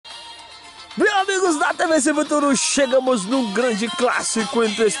Meus amigos da TV Futuro, chegamos num grande clássico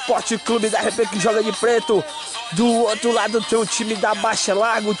entre o Esporte Clube da Repê, que joga de preto. Do outro lado tem o time da Baixa,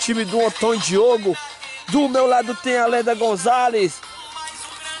 Larga, o time do Otão Diogo. Do meu lado tem a lenda Gonzalez,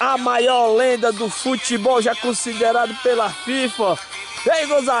 a maior lenda do futebol, já considerado pela FIFA. E aí,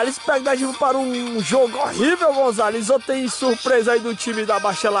 Gonzalez, expectativa para um jogo horrível, Gonzalez? Ou tem surpresa aí do time da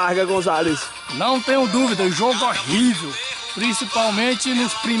Baixa Larga, Gonzalez? Não tenho dúvida, jogo horrível, principalmente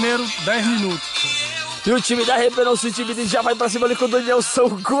nos primeiros 10 minutos. E o time da Repê não se intimida, já vai pra cima ali com o Danielson,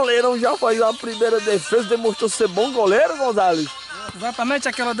 o goleirão já faz a primeira defesa, demonstrou ser bom goleiro, Gonzalez. Exatamente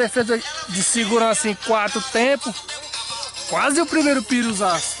aquela defesa de segurança em 4 tempos, quase o primeiro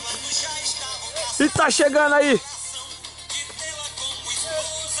piruzaço. E tá chegando aí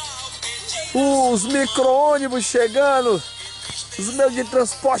os micro-ônibus chegando, os meios de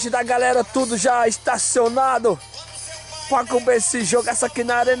transporte da galera tudo já estacionado pra cobrir esse jogo. Essa aqui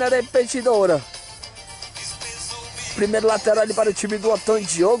na Arena Repetidora. Primeiro lateral ali para o time do Otão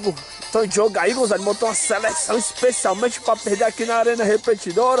Diogo. Otão Diogo aí, Gonzalo, montou uma seleção especialmente para perder aqui na Arena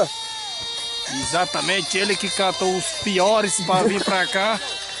Repetidora. Exatamente, ele que catou os piores para vir pra cá.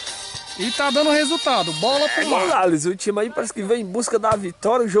 E tá dando resultado, bola pro lado. Gonzalez, o time aí parece que vem em busca da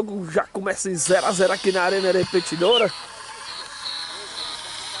vitória. O jogo já começa em 0 a 0 aqui na Arena Repetidora.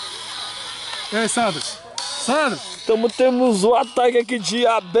 E aí, Sandro? Sandro? Temos o ataque aqui de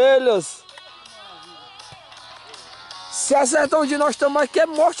abelhas. Se acertar um de nós estamos aqui, é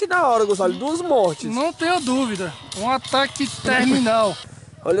morte na hora, Gonzalo. 2 mortes. Não tenho dúvida. Um ataque terminal.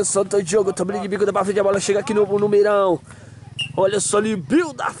 Olha só, o Diogo, tá brincando de bico pra frente, a bola chega aqui no Mirão. Olha só ali,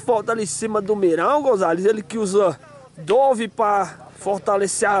 Bill da falta ali em cima do Mirão, Gonzalez. Ele que usa Dove para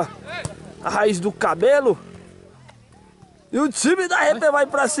fortalecer a raiz do cabelo. E o time da Repê vai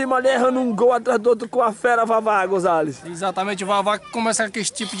pra cima ali, errando um gol atrás do outro com a fera Vavá, Gonzalez. Exatamente, o Vavá começa com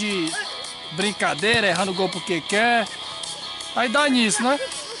esse tipo de brincadeira, errando gol porque quer. Aí dá nisso, né?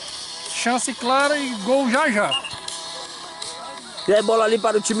 Chance clara e gol já já. E aí, bola ali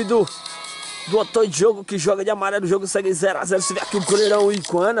para o time do Otão Diogo, que joga de amarelo. O jogo segue 0 a 0. Você vê aqui o goleirão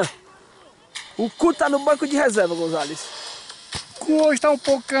Iguana. O Cu tá no banco de reserva, Gonzalez. O Cu hoje tá um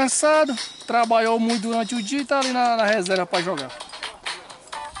pouco cansado. Trabalhou muito durante o dia e tá ali na reserva para jogar.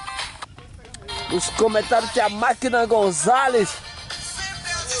 Os comentários tem a máquina Gonzalez.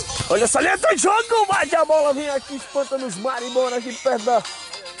 Olha só, lenta o jogo, bate a bola, vem aqui, espanta nos marimbondos aqui perto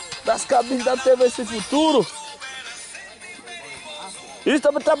das cabines da TV Futuro. E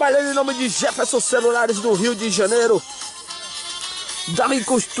estamos trabalhando em nome de Jefferson Celulares do Rio de Janeiro, Dali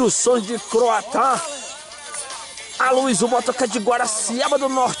Construções de Croatá, a Luiz, o motoca de Guaraciaba do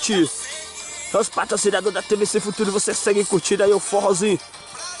Norte. Os patrocinadores da TV Futuro, você segue curtindo aí o forrozinho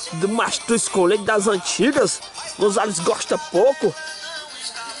do Mastruz com leite das antigas. Gonzalez gosta pouco.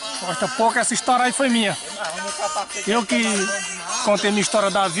 Gosta pouco, essa história aí foi minha. Eu que contei minha história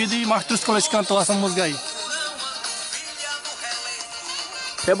da vida e Mastruz com leite cantou essa música aí.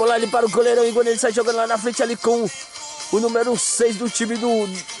 Rebolar ali para o goleirão Igor, ele sai jogando lá na frente ali com o número 6 do time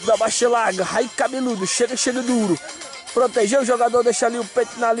da Baixa Larga, Raí Cabeludo, chega duro. Protegeu o jogador, deixa ali o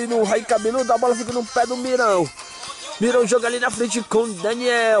peito ali no Raí Cabeludo, a bola fica no pé do Mirão. Mirão joga ali na frente com o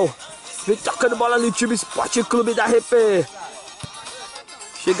Daniel. Vem tocando bola ali o time Esporte Clube da Repê.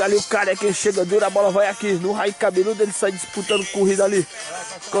 Chega ali o cara, quem chega duro, a bola vai aqui no Raí Cabeludo, ele sai disputando corrida ali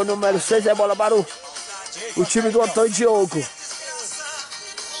com o número 6, é bola para o time do Otão Diogo.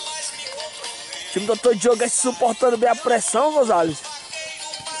 O time do Otão Diogo se suportando bem a pressão, Gonzalez.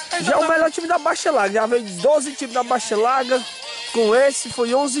 Já é o melhor time da Baixa Larga. Já veio 12 times da Baixa Larga. Com esse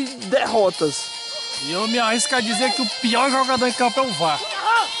foi 11 derrotas. E eu me arrisco a dizer que o pior jogador em campo é o VAR.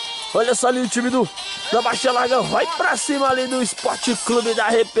 Olha só ali o time da Baixa Larga. Vai pra cima ali do Esporte Clube da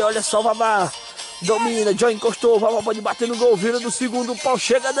Repê. Olha só o Vavá. Domina, John encostou. O Vavá pode bater no gol. Vira do segundo pau.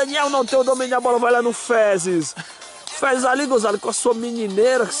 Chega Daniel, não tem o domínio. A bola vai lá no Fezes. Fezes ali, Gonzalo, com a sua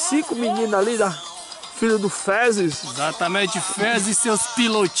menineira, 5 meninas ali, da filha do Fezes. Exatamente, Fezes e seus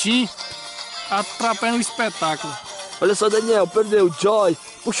pilotinhos atrapalham o espetáculo. Olha só, Daniel, perdeu, Joy,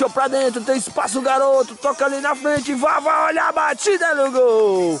 puxou pra dentro, tem espaço, garoto, toca ali na frente, vai, olha a batida no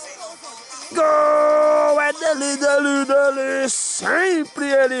gol. Gol, é dele,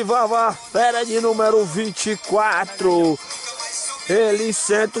 sempre ele vai, fera de número 24. Ele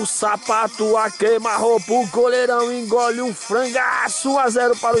senta o sapato a queima-roupa, o goleirão engole um frangaço. 1 a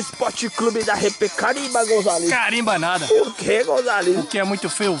 0 para o Esporte Clube da Repê. Carimba, Gonzalez. Carimba nada. Por que, Gonzalez? Porque é muito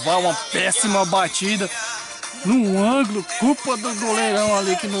feio o VAR, uma péssima batida. Num ângulo, culpa do goleirão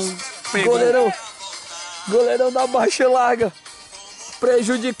ali que não pegou. Goleirão da Baixa Larga,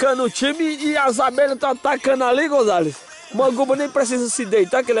 prejudicando o time, e as abelhas estão atacando ali, Gonzalez. O Manguba nem precisa se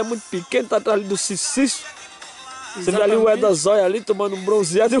deitar, que ele é muito pequeno, tá atrás ali do Ciciço. Você vê ali o Eda Zóia ali tomando um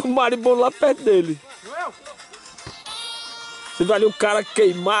bronzeado e o Maribondo lá perto dele. Você vê ali o cara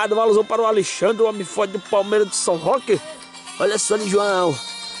queimado, valorizou para o Alexandre, o homem forte do Palmeiras de São Roque. Olha só ali, João.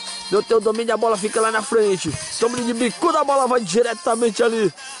 Não tem o domínio, a bola fica lá na frente. Toma de bicuda, a bola vai diretamente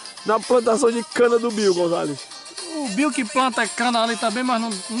ali na plantação de cana do Bill, Gonzalez. O Bill que planta cana ali também, mas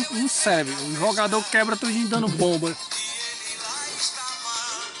não serve. O jogador quebra tudo dando bomba.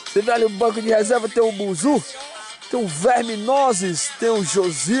 Você vê ali o banco de reserva, tem o Buzu, tem o Verminoses, tem o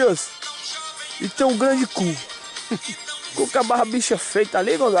Josias e tem um grande cu. Cu com a barra bicha feita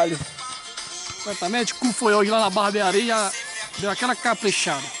ali, Gonzalez. Exatamente, o cu foi hoje lá na barbearia, deu aquela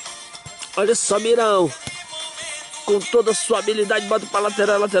caprichada. Olha só, Mirão. Com toda a sua habilidade, bota para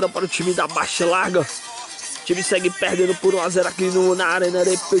lateral para o time da Baixa Larga. O time segue perdendo por 1 a 0 aqui na Arena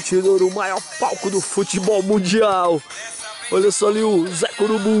Repê, o maior palco do futebol mundial. Olha só ali o Zé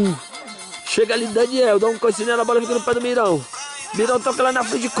Curubu. Chega ali Daniel, dá um coicinho na bola, fica no pé do Mirão. Mirão toca lá na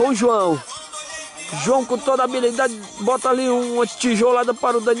frente com o João. João com toda a habilidade, bota ali uma tijolada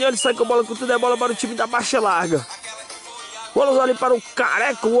para o Daniel, ele sai com a bola com tudo, é bola para o time da Baixa Larga. Bola ali para o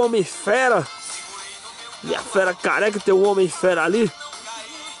Careca, o Homem Fera. E a Fera Careca, tem o Homem Fera ali.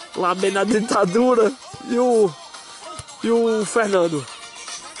 Lá bem na dentadura. E o Fernando.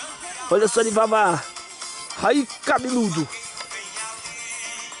 Olha só, ele vai aí, cabeludo.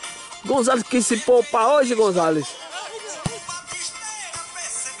 Gonzalez quis se poupar hoje, Gonzalez.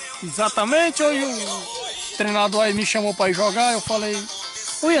 Exatamente, hoje o treinador aí me chamou para ir jogar, eu falei,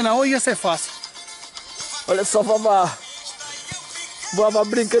 hoje ia ser fácil. Olha só, Vavá. Vavá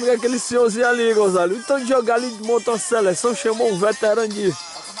brincando com aquele senhorzinho ali, Gonzalez. Então de jogar ali, montou a seleção, chamou um veterano de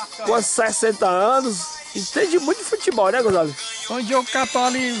quase 60 anos. Entende muito de futebol, né, Gonzalez? Onde eu cato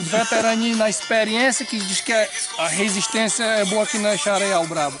ali os veteraninhos na experiência, que diz que a resistência é boa aqui na Chareal,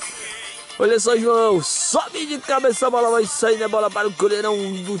 brabo. Olha só, João, sobe de cabeça, a bola vai sair, né? Bola para o goleirão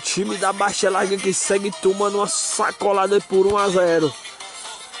do time da Baixa Larga, que segue tomando uma sacolada por 1 a 0.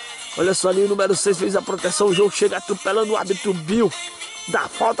 Olha só ali, o número 6 fez a proteção, o jogo chega atropelando o árbitro Bill. Dá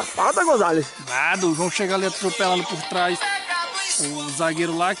falta, Gonzalez. Nada, o João chega ali atropelando por trás o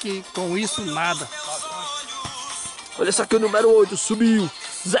zagueiro lá, que com isso, nada. Olha só que o número 8 subiu.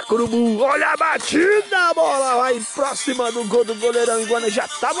 Zé Curubu, olha a batida, a bola vai próxima do gol do goleirão Iguana, já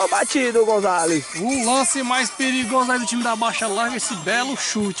estava batido, Gonzalez. O lance mais perigoso aí do time da Baixa Larga, esse belo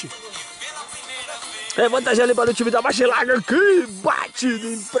chute. É vantagem ali para o time da Baixa Larga, que batida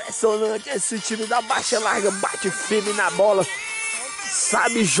impressionante. Esse time da Baixa Larga bate firme na bola,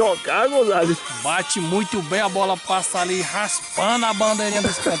 sabe jogar, Gonzalez. Bate muito bem, a bola passa ali raspando a bandeirinha do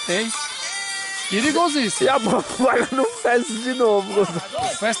escanteio. Perigosíssimo. E a bola vai no fezes de novo, Gonzalez.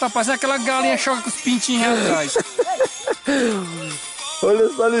 O fezes tá parecendo aquela galinha choca com os pintinhos atrás. Olha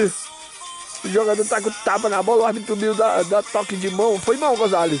só ali. O jogador tá com tapa na bola, o árbitro Bill dá toque de mão. Foi mão,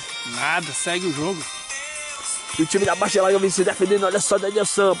 Gonzalez. Nada, segue o jogo. E o time da Baixa Larga vem se defendendo. Olha só, Daniel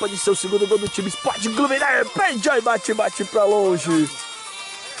Sam, pode ser o segundo gol do time Sport Clube. Repente aí, bate pra longe.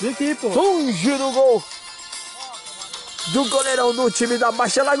 Vem aqui, pô. Longe no gol do goleirão do time da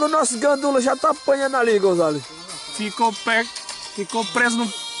Baixa Larga. O nosso Gandula já tá apanhando ali, Gonzalez. Ficou preso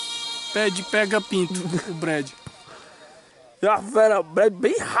no pé de pega-pinto, o Brad. E a fera, Brad,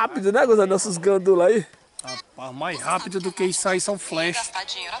 bem rápido, né, Gonzalez? Nossos Gandula aí. Rapaz, mais rápido do que isso aí são flash.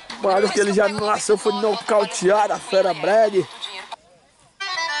 Parece que ele já nasceu, foi nocautear a fera Brad.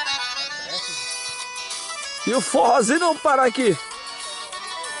 E o forrozinho não para aqui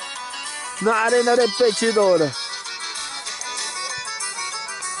na Arena Repetidora.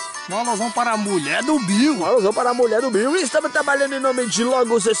 Um alusão para a mulher do Bill. Um alusão para a mulher do Bill. E estamos trabalhando em nome de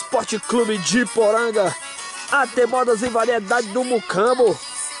Logos Esporte Clube de Poranga. AT Modas e Variedade do Mucambo.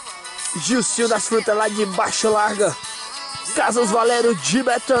 Gilcinho das Frutas lá de Baixa Larga. Casas Valério de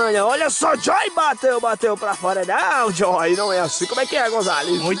Betânia. Olha só, Joy bateu pra fora. Não, Joy, não é assim. Como é que é,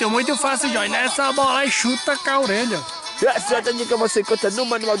 Gonzalez? Muito fácil, Joy. Nessa bola aí chuta com a orelha. E essa dica você encontra no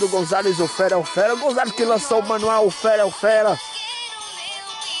manual do Gonzalez, o Fera é o Fera. O Gonzalez que lançou o manual, o Fera é o Fera.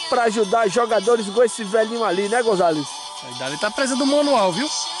 Pra ajudar jogadores igual esse velhinho ali, né, Gonzalez? A idade tá presa do manual, viu?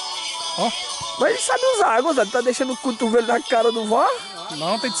 Ó. Mas ele sabe usar, Gonzalez. Tá deixando o cotovelo na cara do VAR?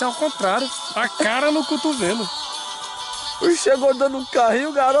 Não, tem que ser ao contrário. A cara no cotovelo. Chegou dando um carrinho,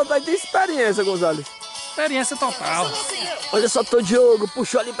 o garoto aí tem experiência, Gonzalez. Experiência total. Olha só, o Diogo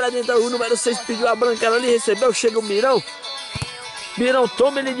puxou ali pra dentro, o número 6 pediu a branca, ela ali recebeu, chega o Mirão. Mirão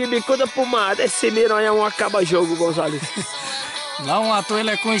toma ele de bicuda pro mar. Esse Mirão é um acaba-jogo, Gonzalez. Não à toa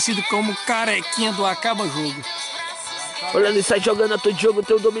ele é conhecido como carequinha do acaba-jogo. Olha ali, sai jogando, Antônio Diogo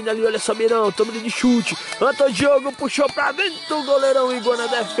tem o domínio ali, olha só, Mirão, toma de chute. Antônio Diogo puxou pra dentro, o goleirão Iguana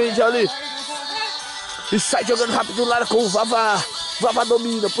defende ali. E sai jogando rápido Lara com o Vavá. Vavá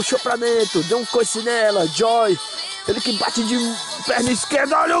domina, puxou pra dentro, deu um coice nela, Joy. Ele que bate de perna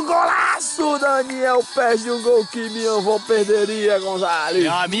esquerda, olha o golaço! Daniel perde um gol que minha avó perderia, Gonzalez.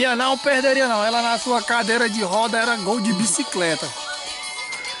 A minha não perderia não, ela na sua cadeira de roda era gol de bicicleta.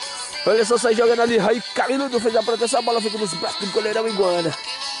 Olha só, sai jogando ali, Raí Cabeludo fez a proteção, a bola fica nos braços do goleirão Iguana.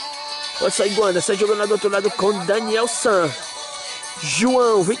 Olha só, Iguana, sai jogando do outro lado com Daniel San.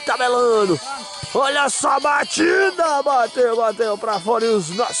 João, vem tabelando. Olha só a batida, bateu pra fora e os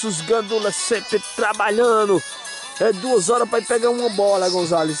nossos gandulas sempre trabalhando. É 2 horas pra ir pegar uma bola,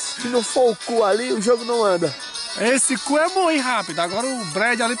 Gonzalez. Se não for o cu ali, o jogo não anda. Esse cu é bom e rápido, agora o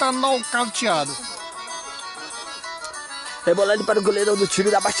Brad ali tá nocauteado. Rebolando para o goleirão do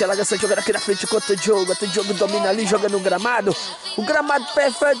time da Baixa, Larga, sai jogando aqui na frente contra o Diogo. O Diogo domina ali, joga no gramado. O gramado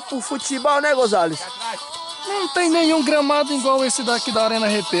perfeito pro futebol, né, Gonzalez? Não tem nenhum gramado igual esse daqui da Arena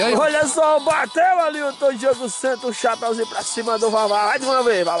Repê. Aí, olha só, bateu ali o Diogo, senta o chapéuzinho pra cima do Vavá. Vai de uma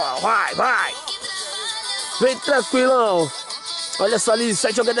vez, Vavá, vai. Vem tranquilão. Olha só ali,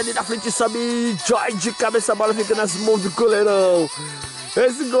 sai jogando ali na frente, sobe Joy de cabeça, a bola fica nas mãos do goleirão.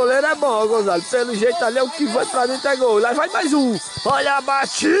 Esse goleiro é bom, Gonzalo. Pelo jeito ali é o que vai pra dentro é gol. Lá vai mais um. Olha a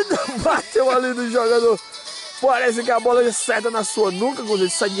batida, bateu ali no jogador. Parece que a bola acerta na sua nuca, Gonzalo.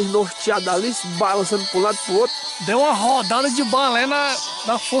 Sai desnorteado ali, se balançando pro lado pro outro. Deu uma rodada de balé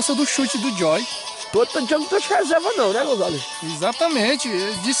na força do chute do Joy. O outro dia não tô de reserva não, né, Gonzalo? Exatamente,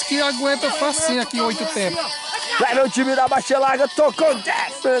 ele disse que aguenta facinho aqui 8 tempos. Vai no time da Baixa Larga, tocou,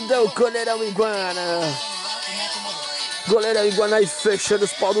 defendeu o goleirão Iguana. Goleirão Iguana aí fechando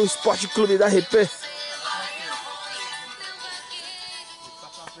os pau do Esporte Clube da Repê.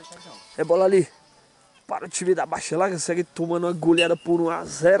 É bola ali para o time da Baixa Larga, segue tomando uma goleada por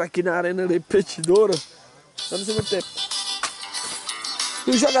 1-0 aqui na Arena Repetidora. Tá no segundo tempo. E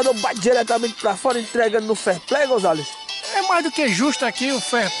o jogador bate diretamente pra fora, entregando no fair play, Gonzalez. É mais do que justo aqui o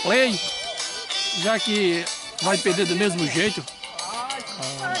fair play, já que vai perder do mesmo jeito.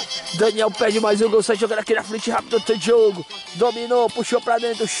 Daniel perde mais um gol, sai jogando aqui na frente rápido, tem Diogo. Dominou, puxou pra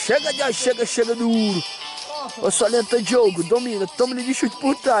dentro, chega duro. Olha só, lenta Diogo, domina, toma-lhe de chute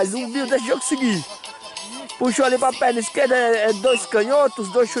por trás, não viu, deixa o jogo seguir. Puxou ali pra perna esquerda, é 2 canhotos,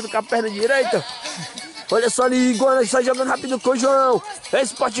 2 chutes com a perna direita. Olha só ali, Iguana está jogando rápido com o João.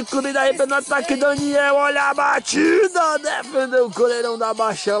 Esporte Clube da Repê no ataque, Daniel, olha a batida, defendeu o goleirão da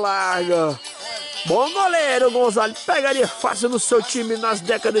Baixa Larga. Bom goleiro, Gonzalez, pegaria fácil no seu time nas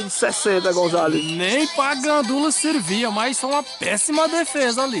décadas de 60, Gonzalez. Nem pra gandula servia, mas só uma péssima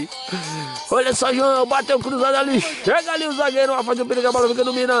defesa ali. Olha só, João, bateu cruzado ali, chega ali o zagueiro, vai fazer o perigo, a bola fica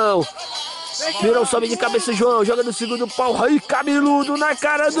no Mirão. Mirão sobe de cabeça, João, joga no segundo pau, Raí Cabeludo na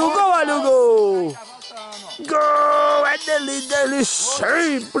cara do gol, olha o gol. Gol é dele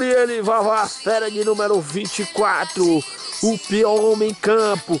sempre, ele Vavá, fera de número 24, o pior homem em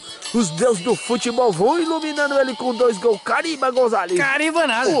campo. Os deuses do futebol vão iluminando ele com 2 gols. Carimba, Gonzalez. Carimba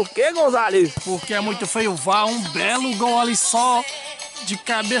nada. Por que, Gonzalez? Porque é muito feio o VAR, um belo gol ali só, de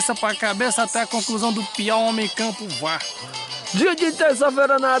cabeça para cabeça até a conclusão do pior homem em campo, VAR. Dia de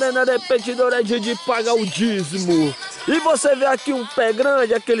terça-feira na Arena Repetidora é dia de pagar o dízimo. E você vê aqui um pé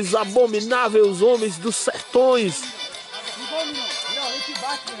grande, aqueles abomináveis homens dos sertões.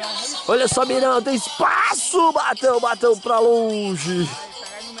 Olha só, Mirão, tem espaço. Bateu pra longe.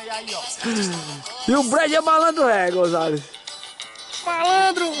 E o Brad é malandro, Gonzalez.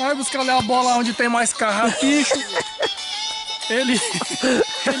 Malandro, vai buscar ali a bola onde tem mais carrapicho. Ele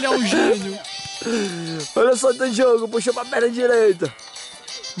é um gênio. Olha só o jogo, puxou pra perna direita.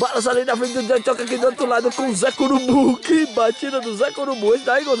 Balança ali na frente do Zé, toca aqui do outro lado com o Zé Curubu. Que batida do Zé Curubu. Esse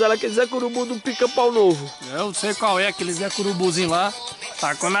daí, Gonzalo, aquele Zé Curubu do pica-pau novo. Eu não sei qual é aquele Zé Curubuzinho lá.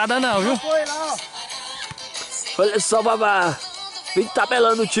 Tá com nada não, viu? Olha só, Vavá. Vem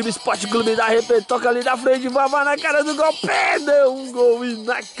tabelando o time Esporte Clube da Repê. Toca ali na frente, Vavá na cara do gol. Perdeu um gol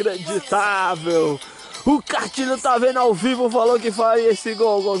inacreditável. O Cartilho tá vendo ao vivo, falou que faria esse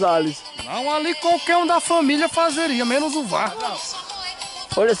gol, Gonzalez. Não, ali qualquer um da família fazeria, menos o VAR.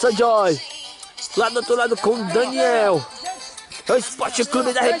 Olha só, Joy. Lá do outro lado com o Daniel. É o Esporte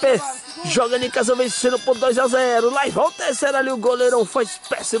Clube da Repê. Jogando em casa, vencendo por 2-0. Lá e volta, terceira ali, o goleirão faz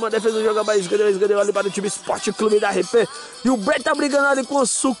péssima defesa, joga mais, escreveu ali para o time Esporte Clube da Repê. E o Brett tá brigando ali com o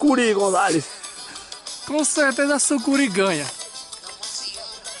Sucuri, Gonzalez. Com certeza a Sucuri ganha.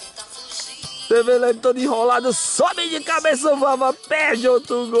 Você vê ele todo enrolado, sobe de cabeça, o Vava perde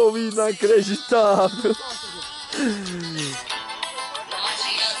outro gol inacreditável.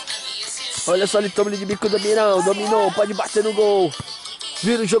 Olha só, ele toma de bico do Mirão. Dominou, pode bater no gol.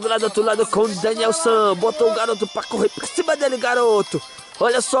 Vira o jogo lá do outro lado com o Danielson. Botou o garoto pra correr pra cima dele, garoto.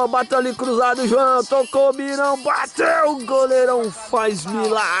 Olha só, bateu ali cruzado, João. Tocou o Mirão, bateu. O goleirão faz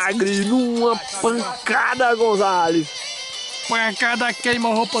milagre numa pancada, Gonzalez. Pancada queima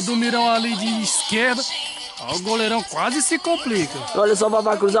a roupa do Mirão ali de esquerda. O goleirão quase se complica. Olha só,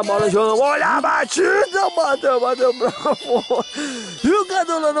 vai cruzar a bola, João. Olha a batida, bateu pra fora. E o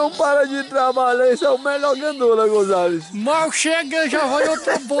Gandula não para de trabalhar. Esse é o melhor Gandula, Gonzalez. Mal chega, já vai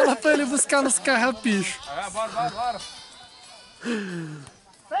outra bola pra ele buscar nos carrapichos. Bora.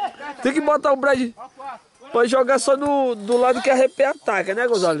 Tem que botar o Brad pra jogar só do lado que a Repê ataca, né,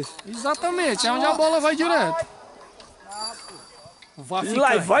 Gonzalez? Exatamente, é onde a bola vai direto. E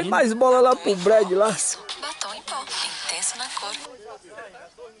lá vai mais bola lá pro Brad lá. Batom em pó, intenso na cor.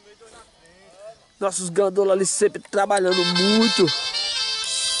 Nossos Gandula ali sempre trabalhando muito.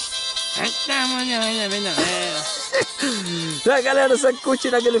 É, galera, você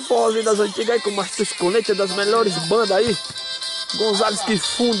curtindo aquele forrozinho das antigas aí com Marcos Colete, das melhores bandas aí. Gonzalez que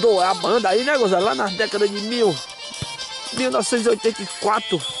fundou a banda aí, né, Gonzalez? Lá nas décadas de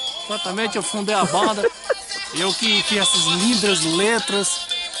 1984. Exatamente, eu fundei a banda. Eu que fiz essas lindas letras.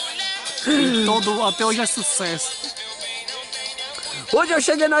 E até hoje é sucesso. Hoje eu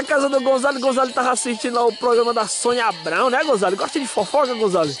cheguei na casa do Gonzalez. Gonzalez tava assistindo lá o programa da Sônia Abrão, né, Gonzalez? Gosta de fofoca,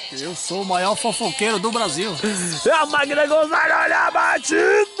 Gonzalez? Eu sou o maior fofoqueiro do Brasil. É a máquina Gonzalez, olha a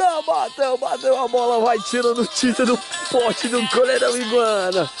batida! Bateu, a bola vai tirando tinta do pote do goleirão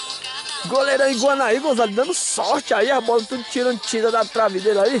Iguana. Goleirão Iguana aí, Gonzalez, dando sorte aí, a bola tudo tirando tinta da trave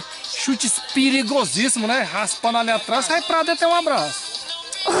dele aí. Chutes perigosíssimo, né? Raspando ali atrás, sai pra dentro, tem um abraço.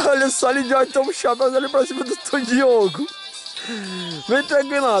 Olha só ali de onde toma um chapéu ali pra cima do Tom Diogo. Vem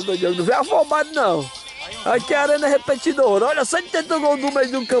tranquilo, Tom Diogo, não vem afobado não. Aqui é a arena repetidora. Olha só, ele tentou gol do meio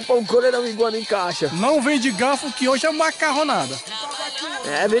de um campão, o goleirão Iguana encaixa. Não vem de garfo que hoje é macarronada.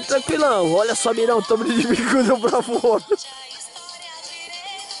 É, vem tranquilão. Olha só, Mirão, toma de bicuda pra fora.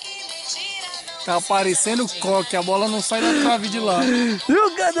 Tá aparecendo coque, a bola não sai da trave de lá. E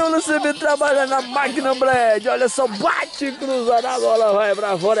o Gandula sempre trabalhando na máquina Brad. Olha só, bate cruzada, a bola vai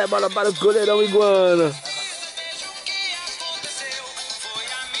pra fora, é bola para o goleirão Iguana.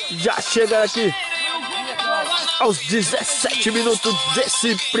 Já chega aqui aos 17 minutos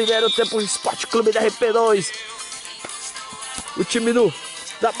desse primeiro tempo, o Esporte Clube da Repê 2. O time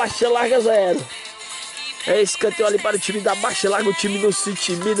da Baixa Larga 0. É escanteio ali para o time da Baixa Larga, o time não se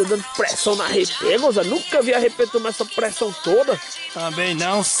intimida, dando pressão na Repê, Gonzalo. Nunca vi a Repê tomar essa pressão toda. Também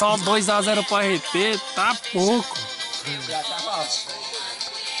não, só 2-0 para a Repê, tá pouco.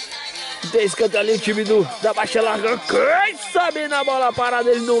 Tem escanteio ali o time da Baixa Larga. Quem sabe na bola parada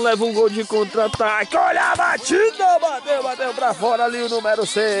ele não leva um gol de contra-ataque. Olha a batida, bateu pra fora ali o número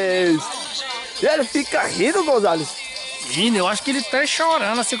 6. E ele fica rindo, Gonzalez. Rindo, eu acho que ele tá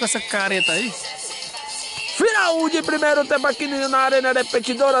chorando assim com essa careta aí. Final de primeiro tempo aqui na Arena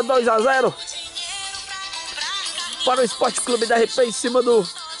Repetidora, 2-0 para o Esporte Clube da Repê em cima do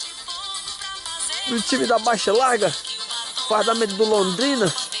time da Baixa Larga. Fardamento do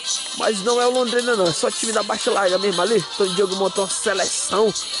Londrina, mas não é o Londrina não, é só o time da Baixa Larga mesmo ali. O Diogo montou uma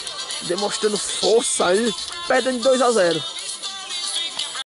seleção, demonstrando força aí, perdendo de 2-0.